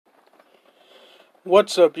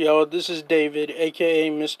What's up, y'all? This is David,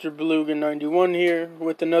 aka Mr. Beluga 91 here,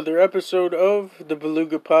 with another episode of the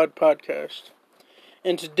Beluga Pod Podcast.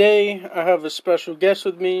 And today, I have a special guest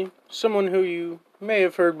with me, someone who you may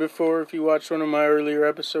have heard before if you watched one of my earlier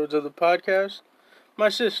episodes of the podcast, my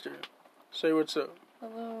sister. Say what's up.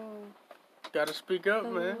 Hello. Gotta speak up,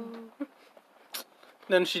 Hello. man.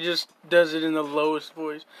 Then she just does it in the lowest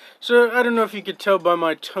voice. So, I don't know if you could tell by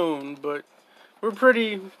my tone, but we're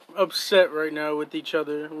pretty upset right now with each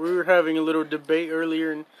other. We were having a little debate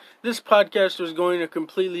earlier, and this podcast was going a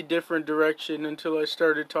completely different direction until I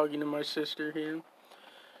started talking to my sister here.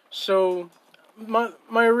 So, my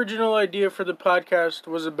original idea for the podcast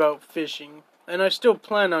was about fishing, and I still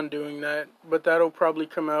plan on doing that, but that'll probably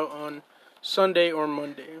come out on Sunday or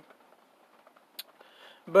Monday.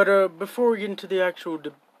 But before we get into the actual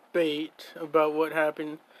debate about what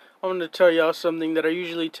happened, I want to tell y'all something that I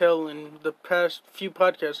usually tell in the past few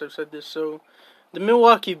podcasts. I've said this. So, the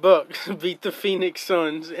Milwaukee Bucks beat the Phoenix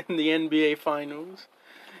Suns in the NBA Finals.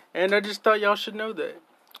 And I just thought y'all should know that.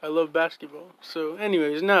 I love basketball. So,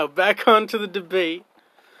 anyways, now, back on to the debate.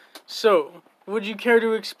 So, would you care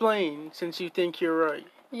to explain, since you think you're right?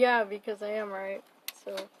 Yeah, because I am right.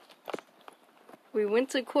 So, we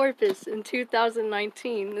went to Corpus in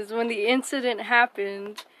 2019. This is when the incident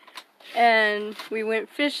happened. And we went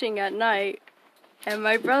fishing at night. And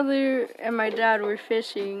my brother and my dad were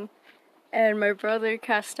fishing. And my brother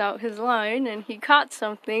cast out his line and he caught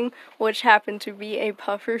something, which happened to be a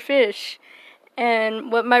puffer fish.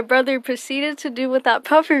 And what my brother proceeded to do with that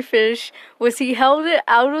puffer fish was he held it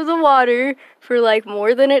out of the water for like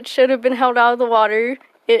more than it should have been held out of the water.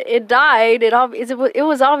 It died. It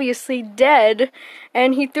was obviously dead,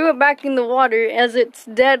 and he threw it back in the water as its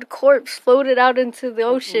dead corpse floated out into the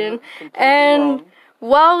ocean. And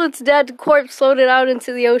while its dead corpse floated out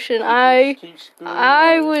into the ocean,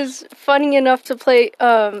 I was funny enough to play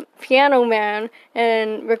Piano Man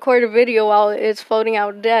and record a video while it's floating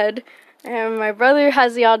out dead. And my brother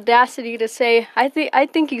has the audacity to say, I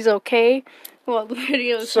think he's okay. Well, the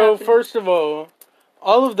video. So first of all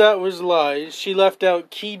of that was lies. She left out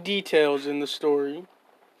key details in the story.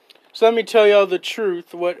 So let me tell y'all the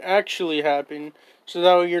truth, what actually happened, so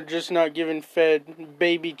that way you're just not getting fed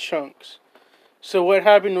baby chunks. So what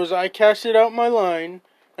happened was I casted out my line,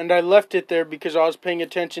 and I left it there because I was paying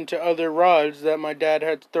attention to other rods that my dad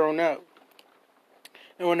had thrown out.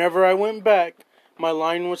 And whenever I went back, my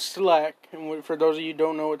line was slack. And for those of you who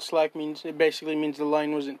don't know what slack means, it basically means the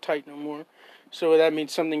line wasn't tight no more. So that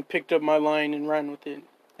means something picked up my line and ran with it,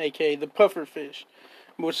 aka the puffer fish.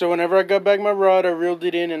 So whenever I got back my rod, I reeled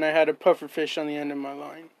it in and I had a puffer fish on the end of my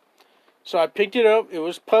line. So I picked it up, it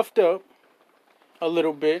was puffed up a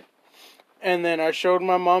little bit, and then I showed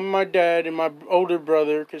my mom and my dad and my older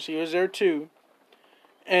brother, because he was there too.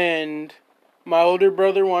 And my older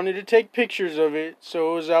brother wanted to take pictures of it,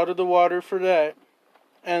 so it was out of the water for that.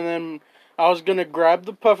 And then I was going to grab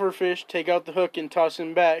the puffer fish, take out the hook, and toss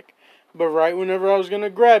him back. But right whenever I was going to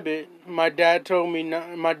grab it, my dad told me,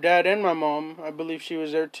 my dad and my mom, I believe she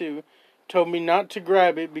was there too, told me not to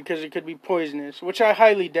grab it because it could be poisonous, which I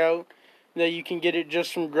highly doubt that you can get it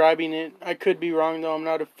just from grabbing it. I could be wrong though, I'm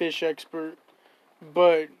not a fish expert.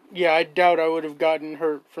 But yeah, I doubt I would have gotten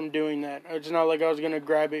hurt from doing that. It's not like I was going to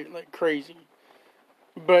grab it like crazy.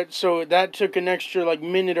 But so that took an extra like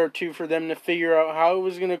minute or two for them to figure out how it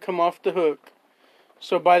was going to come off the hook.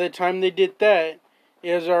 So by the time they did that,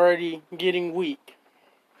 it was already getting weak.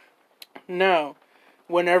 Now,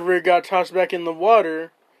 whenever it got tossed back in the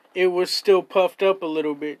water, it was still puffed up a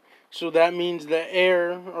little bit. So that means the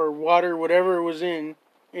air or water, whatever it was in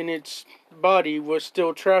its body, was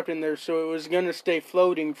still trapped in there. So it was going to stay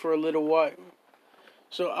floating for a little while.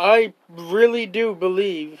 So I really do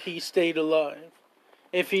believe he stayed alive.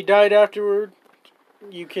 If he died afterward,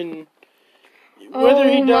 you can...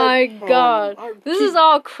 Oh my god. This is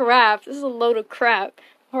all crap. This is a load of crap.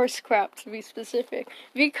 Horse crap, to be specific.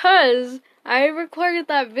 Because I recorded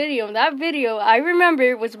that video. And that video, I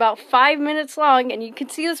remember, was about 5 minutes long. And you can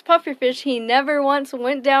see this pufferfish. He never once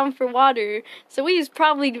went down for water. So he's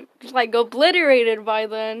probably, like, obliterated by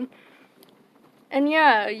then. And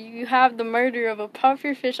yeah, you have the murder of a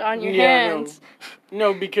pufferfish on your hands.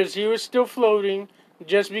 No, because he was still floating.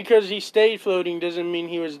 Just because he stayed floating doesn't mean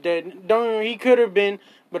he was dead. He could have been,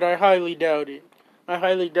 but I highly doubt it. I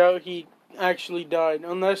highly doubt he actually died.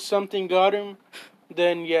 Unless something got him,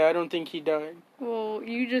 then yeah, I don't think he died. Well,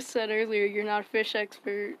 you just said earlier you're not a fish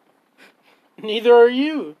expert. Neither are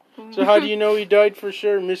you. So how do you know he died for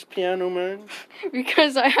sure, Miss Piano Man?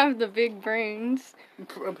 Because I have the big brains.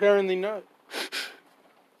 Apparently not.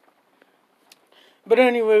 But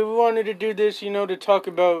anyway, we wanted to do this, to talk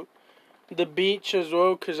about the beach as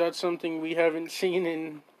well, because that's something we haven't seen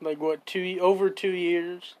in, like, what, over 2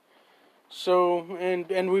 years. So,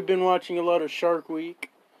 and we've been watching a lot of Shark Week.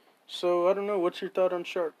 So, I don't know, what's your thought on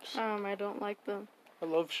sharks? I don't like them. I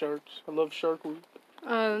love sharks. I love Shark Week.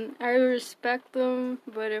 I respect them,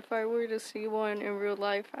 but if I were to see one in real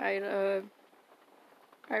life, I'd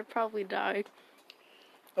probably die.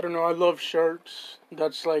 I don't know, I love sharks.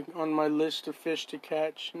 That's, like, on my list of fish to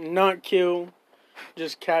catch. Not kill,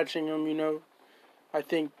 just catching them, you know. I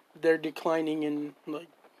think they're declining in, like,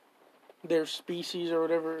 their species or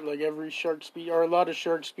whatever. Like, every shark species, or a lot of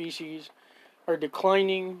shark species are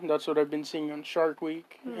declining. That's what I've been seeing on Shark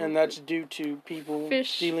Week. And that's due to people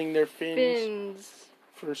stealing their fins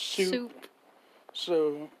for soup.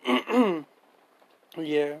 So,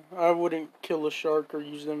 yeah, I wouldn't kill a shark or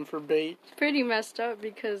use them for bait. It's pretty messed up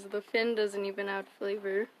because the fin doesn't even add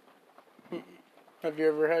flavor. Have you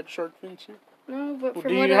ever had shark fin soup? No, but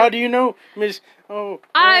how do you know, Miss?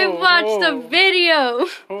 I watched a video.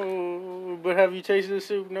 Oh, but have you tasted the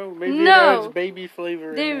soup? No, maybe no. It adds baby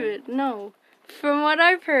flavor. David, no. From what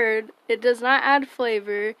I've heard, it does not add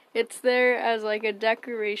flavor. It's there as like a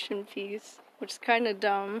decoration piece, which is kind of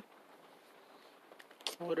dumb.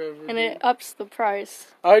 Whatever. And it ups the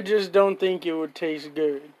price. I just don't think it would taste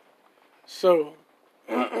good. So,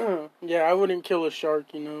 yeah, I wouldn't kill a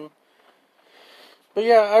shark, you know. But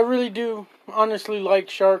yeah, I really do honestly like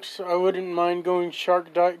sharks. I wouldn't mind going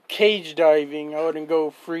cage diving. I wouldn't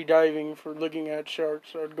go free diving for looking at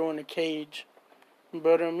sharks. I'd go in a cage.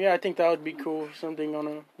 But yeah, I think that would be cool. Something on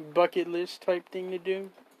a bucket list type thing to do.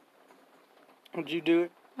 Would you do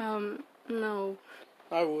it? No.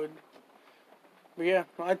 I would. But yeah,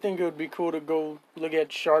 I think it would be cool to go look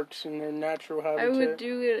at sharks in their natural habitat. I would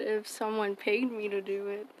do it if someone paid me to do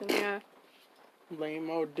it. Then yeah.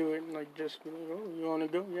 Lame, I would do it and like just be like, oh, you want to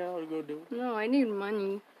go? Yeah, I'll go do it. No, I need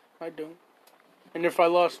money. I don't. And if I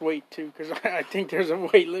lost weight too, because I think there's a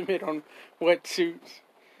weight limit on wetsuits.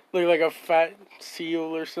 Look like a fat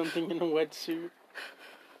seal or something in a wetsuit.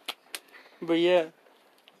 But yeah.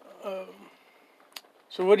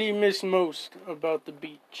 So what do you miss most about the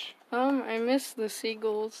beach? I miss the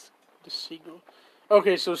seagulls. The seagulls.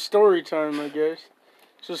 Okay, so story time, I guess.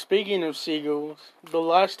 So speaking of seagulls, the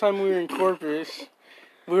last time we were in Corpus,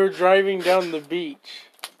 we were driving down the beach,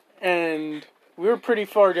 and we were pretty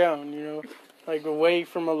far down, you know, like away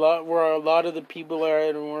from where a lot of the people are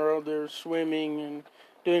at, and where they're swimming and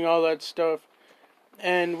doing all that stuff.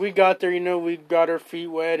 And we got there, you know, we got our feet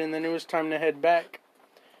wet, and then it was time to head back.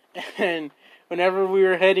 And whenever we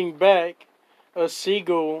were heading back, a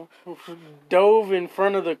seagull dove in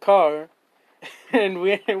front of the car. And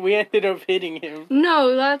we ended up hitting him.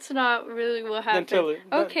 No, that's not really what happened. Then tell it.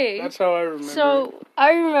 Okay. That's how I remember. So,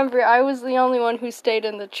 I remember I was the only one who stayed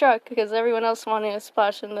in the truck because everyone else wanted to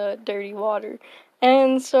splash in the dirty water.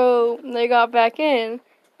 And so, they got back in,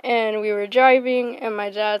 and we were driving, and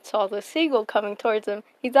my dad saw the seagull coming towards him.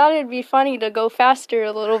 He thought it'd be funny to go faster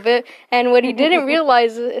a little bit, and what he didn't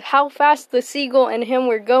realize is how fast the seagull and him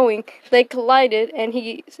were going. They collided, and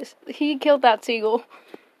he killed that seagull.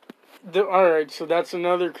 Alright, so that's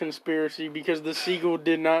another conspiracy, because the seagull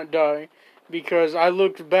did not die. Because I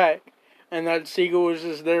looked back, and that seagull was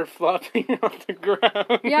just there flopping on the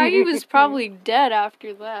ground. Yeah, he was probably dead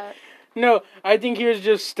after that. No, I think he was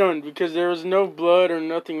just stunned, because there was no blood or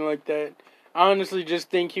nothing like that. I honestly just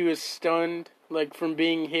think he was stunned, like, from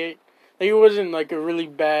being hit. Like, it wasn't, like, a really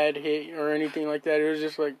bad hit or anything like that. It was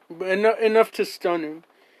just, like, enough to stun him.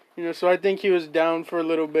 You know, so I think he was down for a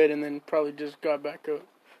little bit, and then probably just got back up.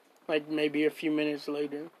 Like, maybe a few minutes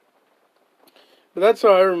later. But that's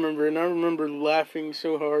how I remember, and I remember laughing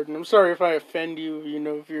so hard. And I'm sorry if I offend you, you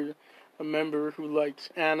know, if you're a member who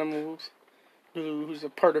likes animals, who's a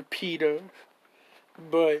part of PETA.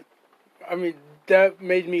 But, I mean, that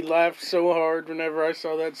made me laugh so hard whenever I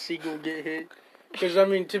saw that seagull get hit. Because, I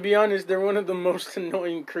mean, to be honest, they're one of the most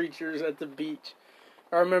annoying creatures at the beach.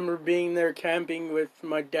 I remember being there camping with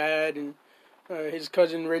my dad and his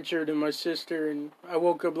cousin Richard and my sister, and I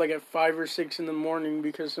woke up like at 5 or 6 in the morning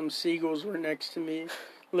because some seagulls were next to me,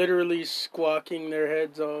 literally squawking their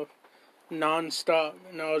heads off non-stop,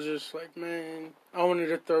 and I was just like, man, I wanted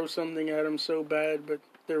to throw something at them so bad, but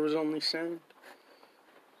there was only sand.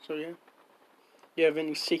 So yeah. You have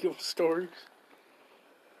any seagull stories?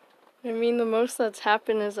 I mean, the most that's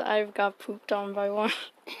happened is I've got pooped on by one.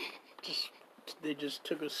 They just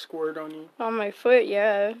took a squirt on you? On my foot,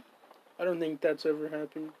 yeah. I don't think that's ever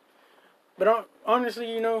happened. But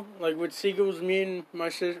honestly, you know, like with seagulls, me and my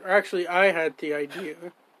sister, actually I had the idea.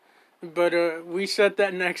 But we said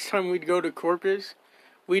that next time we'd go to Corpus,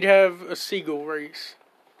 we'd have a seagull race.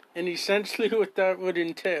 And essentially what that would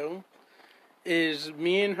entail is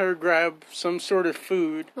me and her grab some sort of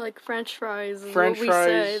food. Like French fries is French what we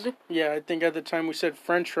fries. said. Yeah, I think at the time we said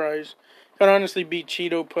French fries. Could honestly be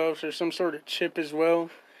Cheeto Puffs or some sort of chip as well.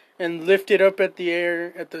 And lift it up at the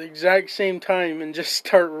air at the exact same time and just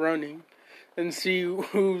start running. And see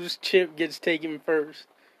whose chip gets taken first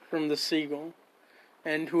from the seagull.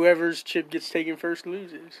 And whoever's chip gets taken first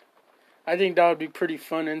loses. I think that would be pretty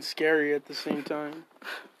fun and scary at the same time.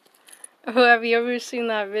 Oh, have you ever seen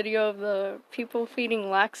that video of the people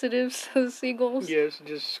feeding laxatives to the seagulls? Yes,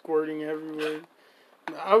 just squirting everywhere.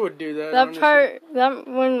 I would do that. That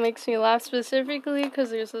one makes me laugh specifically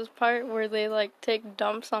because there's this part where they like take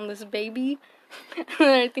dumps on this baby, and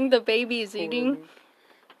I think the baby is eating.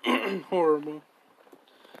 Horrible.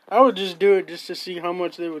 I would just do it just to see how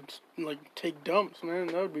much they would like take dumps, man.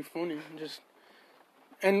 That would be funny.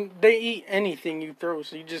 And they eat anything you throw,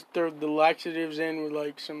 so you just throw the laxatives in with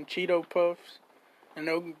like some Cheeto Puffs, and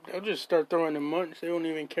they'll just start throwing them munch. They don't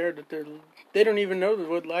even care that they don't even know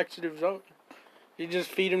what laxatives are. You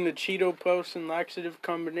just feed them the Cheeto Puffs and laxative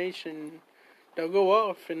combination. They'll go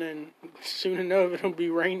off, and then soon enough it'll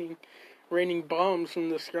be raining bombs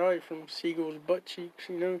from the sky from seagulls' butt cheeks,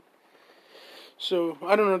 you know. So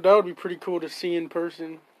I don't know. That would be pretty cool to see in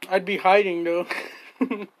person. I'd be hiding though.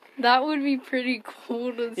 That would be pretty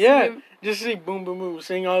cool to see. Yeah, just see boom, boom, boom,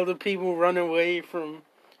 seeing all the people run away from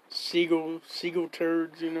seagull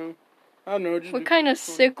turds, you know. I don't know. What kind of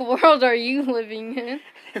sick world are you living in?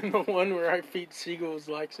 In the one where I feed seagulls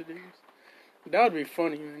laxatives. That would be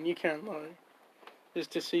funny, man. You can't lie.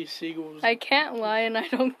 Just to see seagulls. I can't lie, and I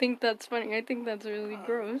don't think that's funny. I think that's really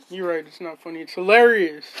gross. You're right. It's not funny. It's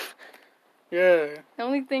hilarious. Yeah. The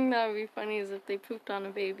only thing that would be funny is if they pooped on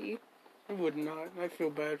a baby. I would not. I feel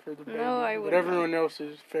bad for the baby. No, I would But everyone else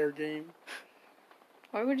is fair game.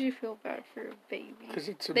 Why would you feel bad for a baby? Because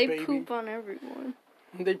it's a baby. They poop on everyone.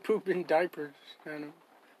 They poop in diapers. I know.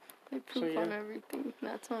 They poop on everything.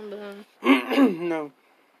 That's on them. No.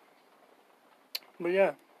 But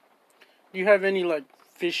yeah. Do you have any, like,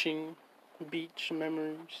 fishing beach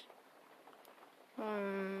memories?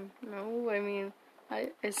 No. I mean,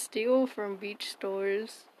 I steal from beach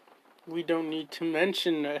stores. We don't need to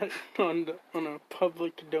mention that on a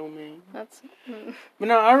public domain. That's. But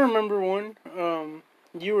no, I remember one.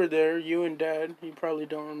 You were there, you and Dad. You probably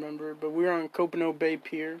don't remember, but we were on Copano Bay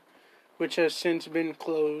Pier, which has since been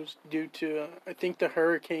closed due to I think the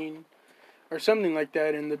hurricane or something like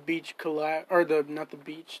that, and the beach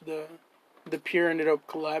the pier ended up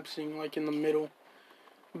collapsing like in the middle.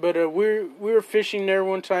 But we were fishing there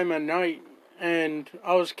one time at night. And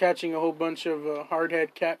I was catching a whole bunch of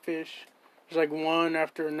hardhead catfish. It was like one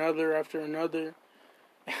after another.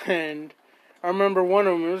 And I remember one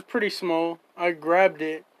of them, it was pretty small. I grabbed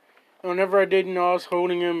it. And whenever I didn't know I was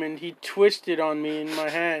holding him, and he twisted on me in my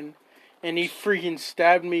hand. And he freaking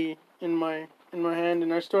stabbed me in my hand.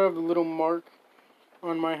 And I still have the little mark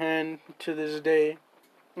on my hand to this day.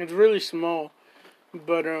 It's really small.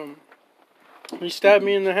 But, he stabbed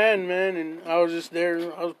me in the hand, man, and I was just there.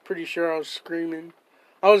 I was pretty sure I was screaming.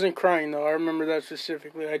 I wasn't crying, though. I remember that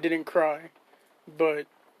specifically. I didn't cry. But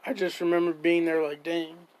I just remember being there like,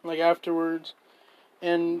 dang, like afterwards.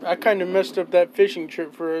 And I kind of messed up that fishing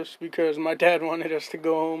trip for us because my dad wanted us to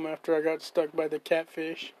go home after I got stuck by the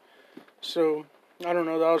catfish. So, I don't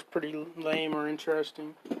know. That was pretty lame or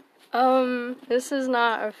interesting. This is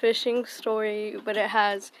not a fishing story, but it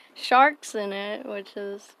has sharks in it, which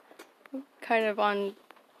is kind of on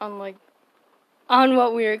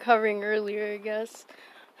what we were covering earlier, I guess.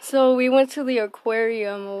 So we went to the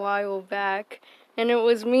aquarium a while back, and it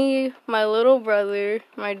was me, my little brother,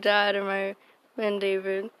 my dad, and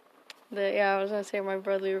David. I was gonna say my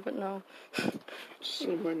brother, but no.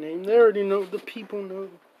 Say my name. They already know. The people know.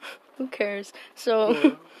 Who cares?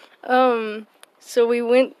 So, so we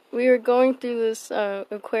were going through this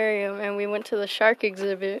aquarium, and we went to the shark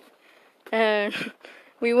exhibit, and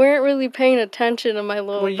we weren't really paying attention to my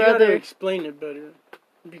little brother. Well, you gotta explain it better.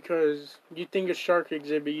 Because you think of shark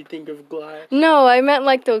exhibit, you think of glass. No, I meant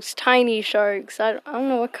like those tiny sharks. I don't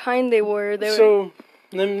know what kind they were.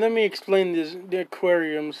 Let me explain the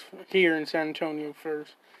aquariums here in San Antonio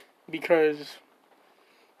first. Because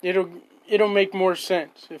it'll make more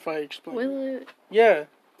sense if I explain. Will it? Yeah.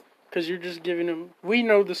 Because you're just giving them... We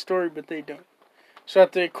know the story, but they don't. So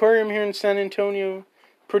at the aquarium here in San Antonio,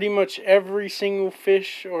 pretty much every single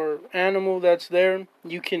fish or animal that's there,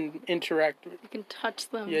 you can interact with. You can touch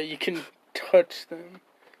them. Yeah, you can touch them.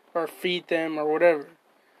 Or feed them or whatever.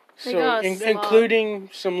 So, including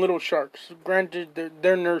some little sharks. Granted,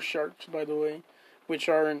 they're nurse sharks, by the way. Which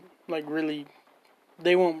aren't, like, really...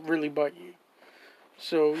 They won't really bite you.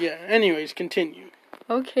 So, yeah. Anyways, continue.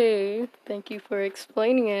 Okay, thank you for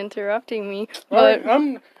explaining and interrupting me. Alright,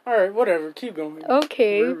 But alright, whatever, keep going.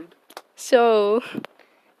 okay, Rude. so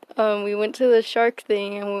we went to the shark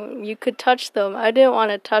thing and you could touch them. I didn't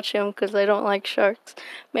want to touch him because I don't like sharks.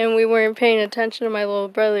 And we weren't paying attention to my little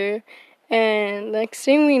brother. And next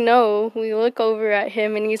thing we know, we look over at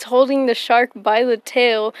him and he's holding the shark by the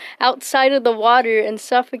tail outside of the water and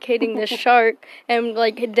suffocating the shark and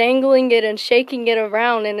like dangling it and shaking it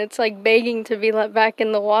around, and it's like begging to be let back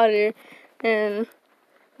in the water. And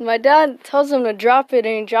my dad tells him to drop it,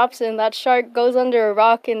 and he drops it, and that shark goes under a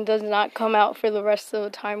rock and does not come out for the rest of the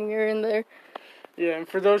time we were in there. Yeah, and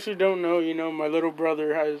for those who don't know, my little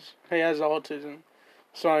brother has autism,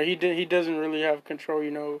 so he doesn't really have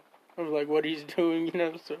control, of like what he's doing,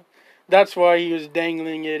 so that's why he was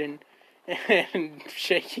dangling it and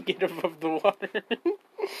shaking it above the water.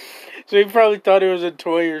 So he probably thought it was a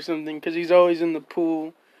toy or something, because he's always in the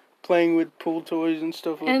pool playing with pool toys and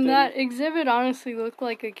stuff like that. And that exhibit honestly looked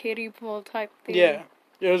like a kiddie pool type thing. Yeah,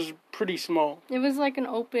 it was pretty small. It was like an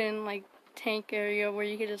open tank area where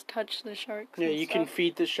you could just touch the sharks. Yeah, you can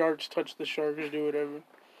feed the sharks, touch the sharks, do whatever.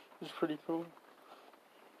 It was pretty cool.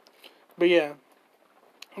 But yeah,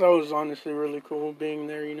 that was honestly really cool being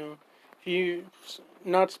there, If you,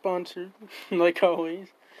 not sponsored, like always,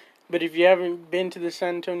 but if you haven't been to the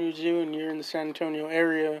San Antonio Zoo and you're in the San Antonio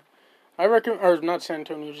area, I recommend, or not San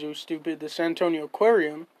Antonio Zoo, the San Antonio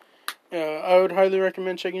Aquarium, I would highly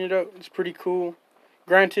recommend checking it out. It's pretty cool.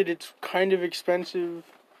 Granted, it's kind of expensive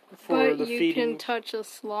for the feeding. But you can touch a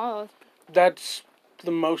sloth. That's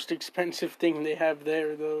the most expensive thing they have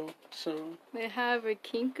there, though. So they have a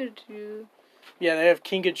kinkajou. Yeah, they have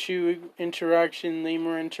kinkajou interaction,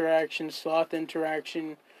 lemur interaction, sloth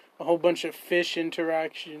interaction, a whole bunch of fish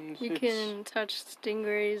interactions. You can touch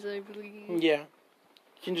stingrays, I believe. Yeah.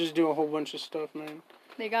 You can just do a whole bunch of stuff, man.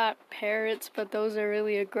 They got parrots, but those are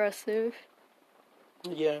really aggressive.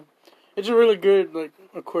 Yeah. It's a really good,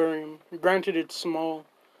 aquarium. Granted, it's small,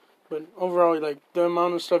 but overall, the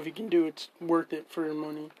amount of stuff you can do, it's worth it for your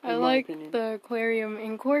money, I like the aquarium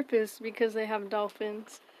in Corpus because they have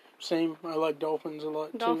dolphins. Same. I like dolphins a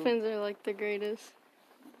lot, Dolphins are, the greatest.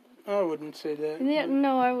 I wouldn't say that. Yeah,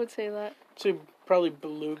 no, I would say that. I'd say probably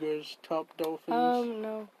belugas, top dolphins.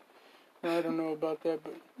 No. I don't know about that,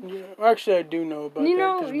 but yeah. Actually, I do know about that. You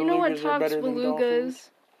know what tops belugas?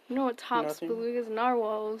 You know what tops belugas?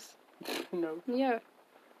 Narwhals. No. Yeah.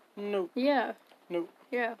 No. Yeah. No.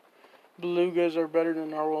 Yeah. Belugas are better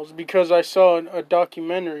than narwhals because I saw a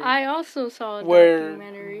documentary. I also saw a Where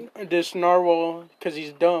documentary. this narwhal, because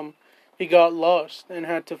he's dumb, he got lost and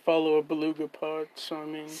had to follow a beluga pod. So I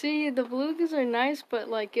mean, see, the belugas are nice, but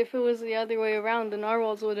if it was the other way around, the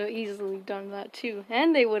narwhals would have easily done that too,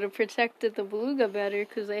 and they would have protected the beluga better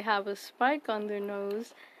because they have a spike on their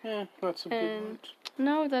nose. Yeah, that's a good one.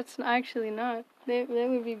 No, that's actually not. They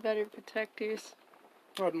would be better protectors.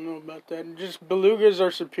 I don't know about that. Just belugas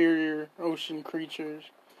are superior ocean creatures.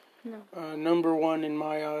 No. Number one in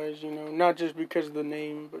my eyes, not just because of the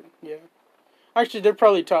name, but yeah. Actually, they're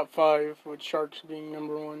probably top 5, with sharks being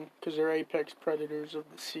number 1, because they're apex predators of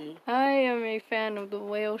the sea. I am a fan of the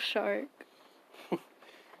whale shark.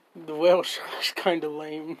 The whale shark's kind of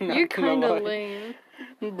lame. You're kind of lame.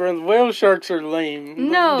 Bro, the whale sharks are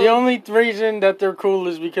lame. No. The only reason that they're cool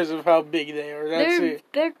is because of how big they are. That's it.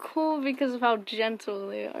 They're cool because of how gentle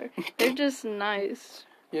they are. They're just nice.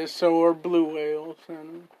 Yeah, so are blue whales.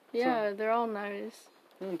 Yeah, they're all nice.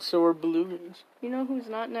 And so are belugas. You know who's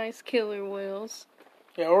not nice? Killer whales.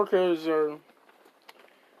 Yeah, orcas are...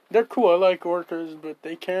 They're cool. I like orcas, but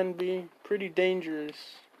they can be pretty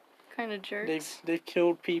dangerous. Kind of jerks. They've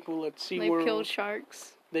killed people at SeaWorld. They've killed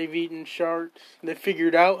sharks. They've eaten sharks. They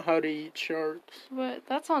figured out how to eat sharks. But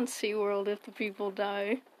that's on SeaWorld if the people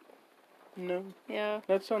die. No. Yeah.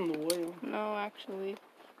 That's on the whale. No, actually.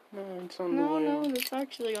 No, it's on the whale. No, it's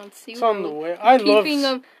actually on SeaWorld. It's on the whale. I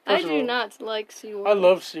do not like SeaWorld. I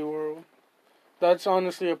love SeaWorld. That's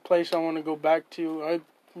honestly a place I want to go back to. I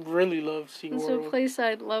really love SeaWorld. It's a place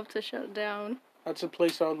I'd love to shut down. That's a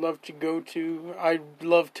place I would love to go to. I'd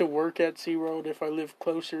love to work at SeaWorld if I lived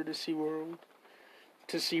closer to SeaWorld.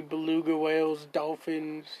 To see beluga whales,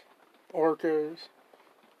 dolphins, orcas.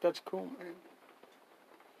 That's cool, man.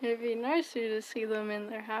 It'd be nicer to see them in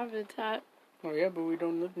their habitat. Oh yeah, but we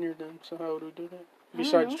don't live near them, so how would we do that?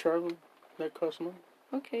 Besides traveling, that costs money.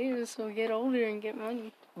 Okay, so get older and get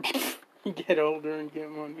money. Get older and get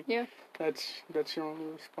money. Yeah. That's your only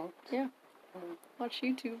response. Yeah. Watch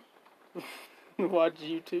YouTube. Watch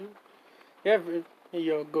YouTube. Yeah,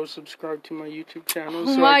 yo, go subscribe to my YouTube channel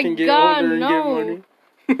so I can get older and get money.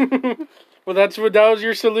 Well, that was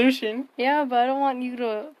your solution. Yeah, but I don't want you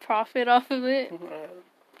to profit off of it.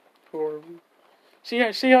 Horrible. See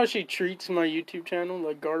how she treats my YouTube channel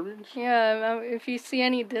like garbage? Yeah, if you see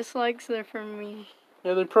any dislikes, they're from me.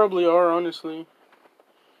 Yeah, they probably are, honestly.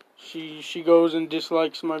 She goes and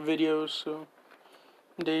dislikes my videos, so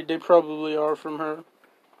they probably are from her.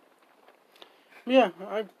 Yeah,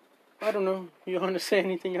 I don't know. You want to say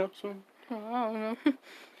anything else, man? I don't know.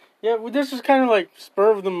 Yeah, well, this is kind of like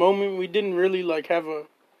spur of the moment. We didn't really like have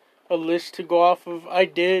a list to go off of. I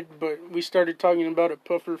did, but we started talking about a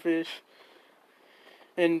pufferfish.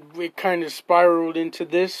 And it kind of spiraled into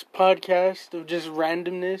this podcast of just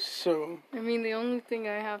randomness, so... I mean, the only thing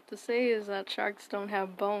I have to say is that sharks don't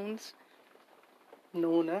have bones. No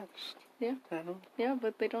one asked. Yeah. I know. Yeah,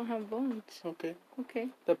 but they don't have bones. Okay. Okay.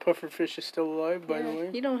 That pufferfish is still alive, by the way.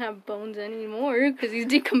 He don't have bones anymore, because he's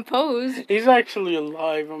decomposed. He's actually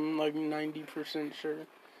alive, I'm like 90% sure.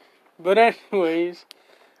 But anyways,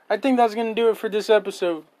 I think that's going to do it for this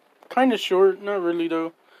episode. Kind of short, not really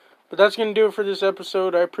though. But that's going to do it for this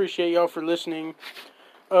episode. I appreciate y'all for listening.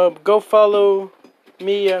 Go follow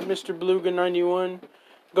me at Mr. Beluga91.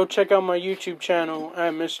 Go check out my YouTube channel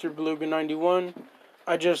at Mr. Beluga91.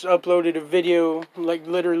 I just uploaded a video, like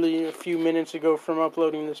literally a few minutes ago from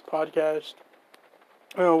uploading this podcast,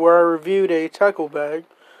 where I reviewed a tackle bag.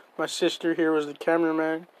 My sister here was the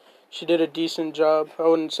cameraman. She did a decent job. I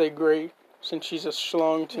wouldn't say great, since she's a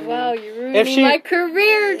schlong to me. Wow, you're ruining my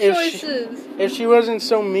career choices. If she wasn't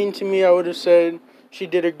so mean to me, I would have said she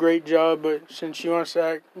did a great job, but since she wants to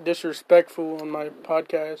act disrespectful on my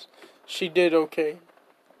podcast, she did okay.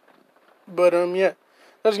 But, yeah.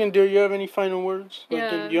 That's going to do it. You have any final words?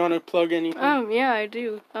 Yeah. Do you want to plug anything? Yeah, I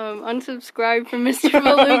do. Unsubscribe from Mr.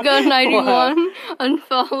 Beluga91. Wow.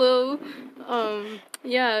 Unfollow.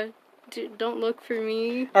 Yeah. Don't look for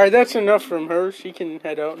me. Alright, that's enough from her. She can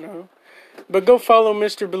head out now. But go follow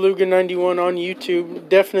Mr. Beluga91 on YouTube.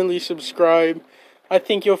 Definitely subscribe. I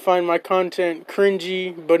think you'll find my content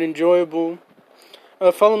cringy, but enjoyable.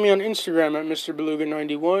 Follow me on Instagram at Mr.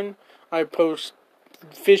 Beluga91. I post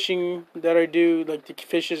fishing that I do, like the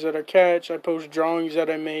fishes that I catch. I post drawings that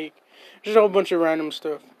I make. Just a whole bunch of random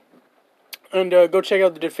stuff. And go check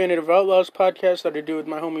out the Definitive Outlaws podcast that I do with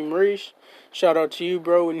my homie Maurice. Shout out to you,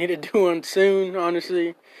 bro. We need to do one soon,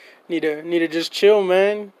 honestly. Need to just chill,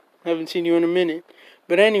 man. Haven't seen you in a minute.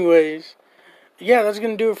 But anyways, yeah, that's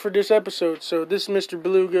going to do it for this episode. So this is Mr.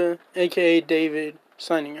 Beluga, a.k.a. David,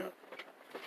 signing out.